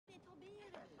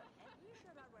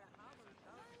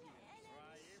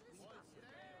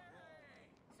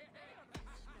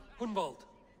Hunwald,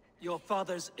 your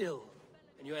father's ill,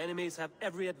 and your enemies have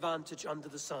every advantage under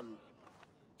the sun.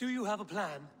 Do you have a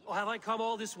plan, or have I come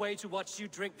all this way to watch you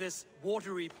drink this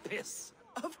watery piss?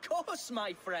 Of course,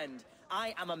 my friend.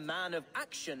 I am a man of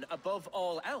action above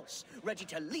all else, ready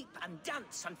to leap and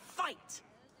dance and fight.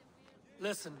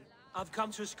 Listen, I've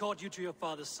come to escort you to your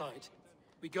father's side.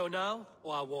 We go now,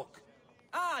 or I walk?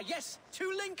 Ah, yes,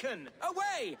 to Lincoln,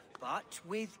 away, but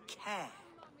with care.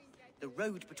 The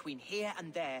road between here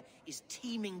and there is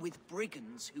teeming with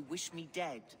brigands who wish me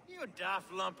dead. You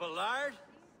daft lump of lard.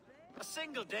 A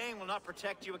single Dane will not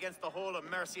protect you against the whole of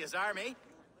Mercia's army.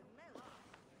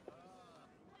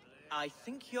 I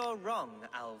think you're wrong,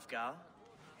 Alfgar.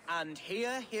 And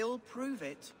here he'll prove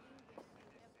it.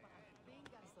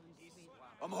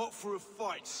 I'm hot for a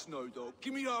fight, Snowdog.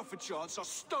 Give me half a chance, I'll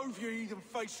stove your heathen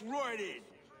face right in.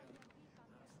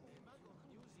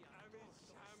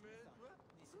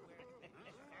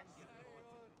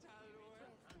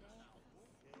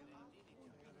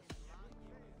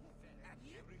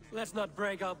 Let's not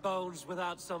break our bones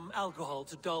without some alcohol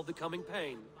to dull the coming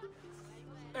pain.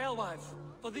 Alewife,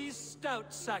 for these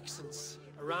stout Saxons,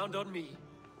 around on me.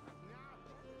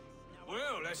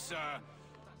 Well, that's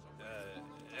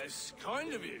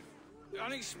kind of you.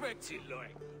 Unexpected,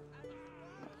 like.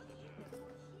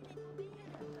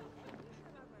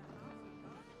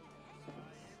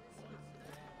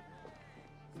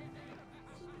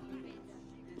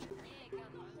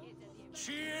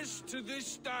 Cheers to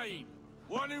this dame,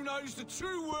 one who knows the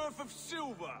true worth of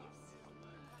silver.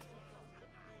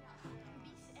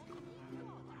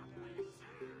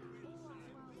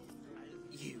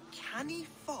 You canny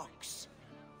fox.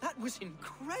 That was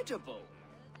incredible.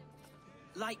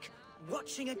 Like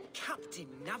watching a captain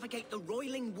navigate the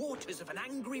roiling waters of an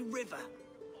angry river.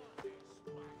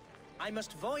 I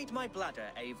must void my bladder,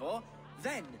 Eivor.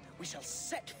 Then we shall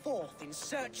set forth in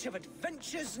search of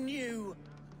adventures new.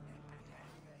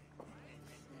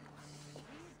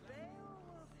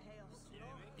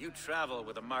 You travel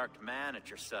with a marked man at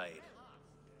your side.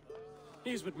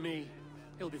 He's with me.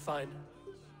 He'll be fine.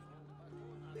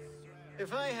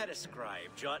 If I had a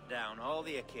scribe jot down all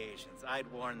the occasions I'd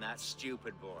warn that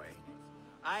stupid boy,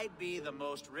 I'd be the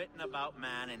most written about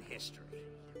man in history.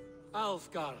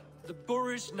 Alfgar, the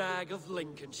boorish nag of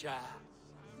Lincolnshire.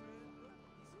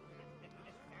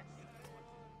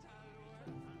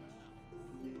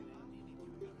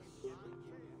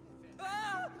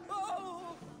 Ah!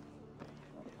 Oh!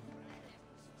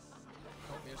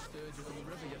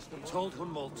 He told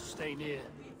Hunwald to stay near.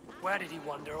 Where did he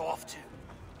wander off to?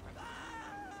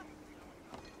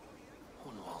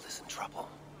 Hunwald is in trouble.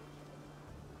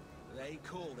 They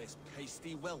call this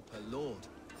pasty whelp a lord.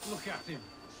 Look at him.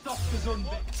 Soft as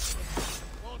unbit.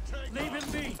 Leave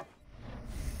him be!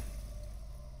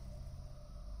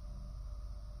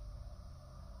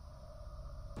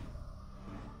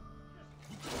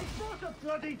 What a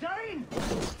bloody Dane!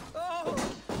 Oh!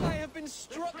 I have been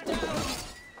struck down,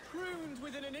 pruned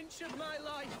within an inch of my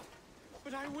life.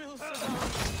 But I will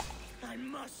survive. I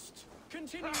must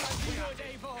continue as you would,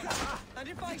 Eivor. And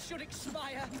if I should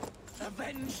expire,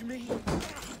 avenge me.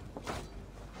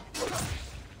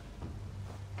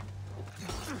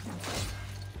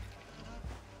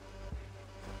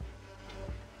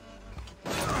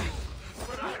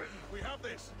 We have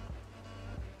this.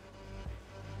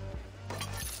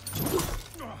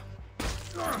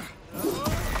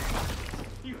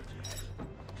 You're dead.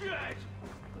 Dead!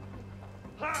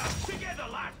 Ha! Together,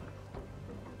 lad!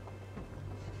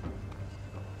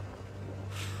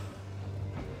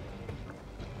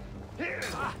 Here!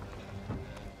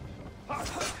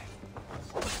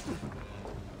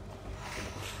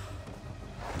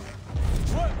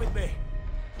 Work with me.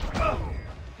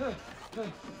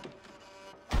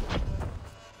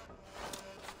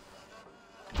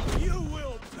 You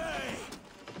will pay.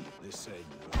 This ain't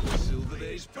what the Silver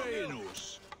Days paying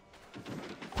us.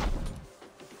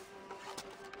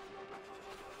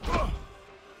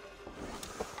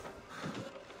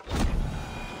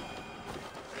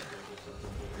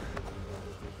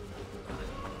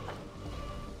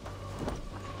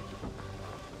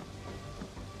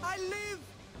 I live!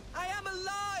 I am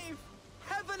alive!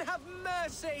 Heaven have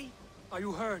mercy! Are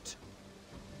you hurt?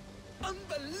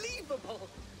 Unbelievable!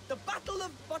 The Battle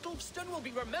of Bottleston will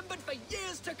be remembered for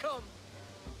years to come!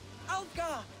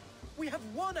 Alfgar, we have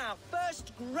won our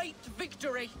first great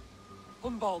victory!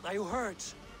 Hunwald, are you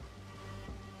hurt?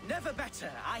 Never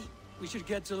better, We should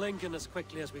get to Lincoln as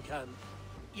quickly as we can.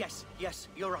 Yes,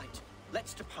 you're right.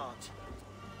 Let's depart.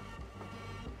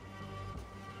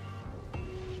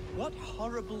 What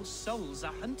horrible souls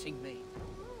are hunting me?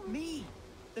 Me,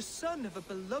 the son of a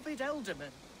beloved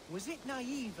elderman, Was it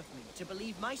naive of me to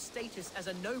believe my status as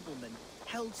a nobleman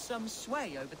held some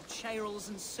sway over the churls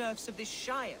and serfs of this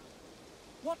shire?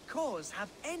 What cause have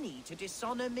any to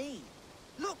dishonor me?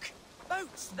 Look!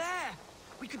 Boats there!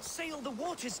 We could sail the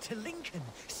waters to Lincoln,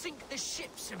 sink the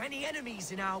ships of any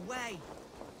enemies in our way.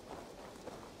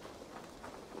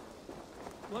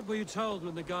 What were you told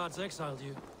when the guards exiled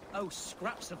you? Oh,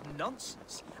 scraps of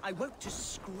nonsense. I woke to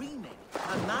screaming.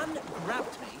 A man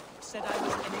grabbed me, said I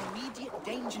was an immediate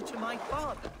danger to my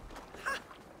father. Ha!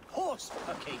 Horse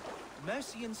pucky!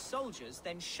 Mercian soldiers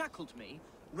then shackled me,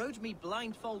 rode me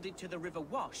blindfolded to the River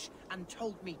Wash, and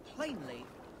told me plainly,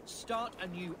 start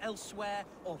anew elsewhere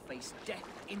or face death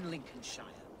in Lincolnshire.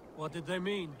 What did they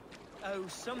mean? Oh,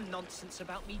 some nonsense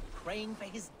about me praying for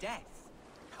his death.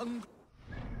 Hungry.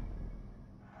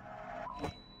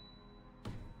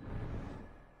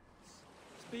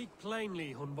 Speak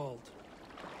plainly, Hunwald.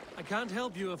 I can't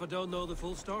help you if I don't know the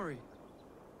full story.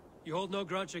 You hold no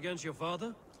grudge against your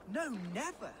father? No,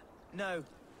 never. No,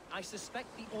 I suspect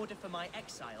the order for my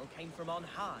exile came from on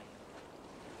high.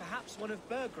 Perhaps one of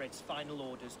Burgred's final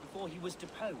orders before he was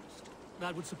deposed.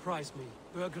 That would surprise me.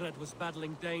 Burgred was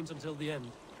battling Danes until the end.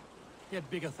 He had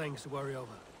bigger things to worry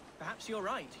over. Perhaps you're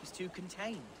right, he's too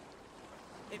contained.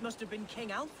 It must have been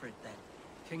King Alfred, then.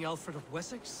 King Alfred of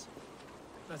Wessex?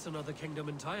 That's another kingdom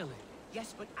entirely.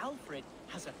 Yes, but Alfred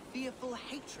has a fearful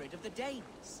hatred of the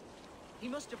Danes. He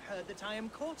must have heard that I am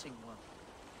courting one.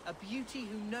 A beauty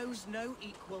who knows no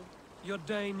equal. Your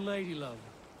Dane lady love.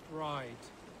 Right.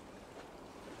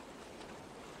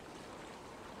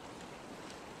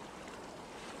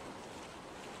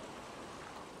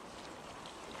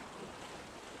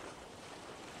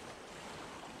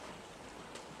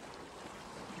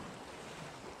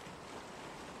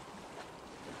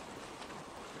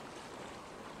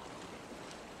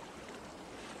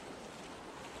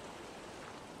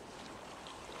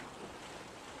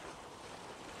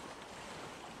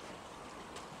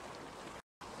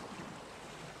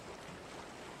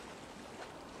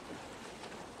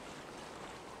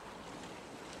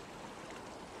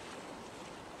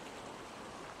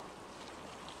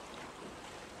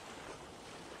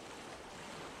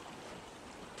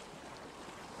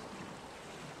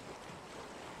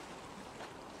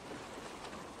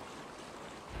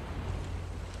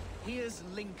 Here's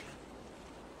Lincoln,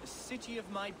 the city of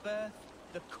my birth,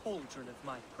 the cauldron of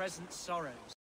my present sorrows.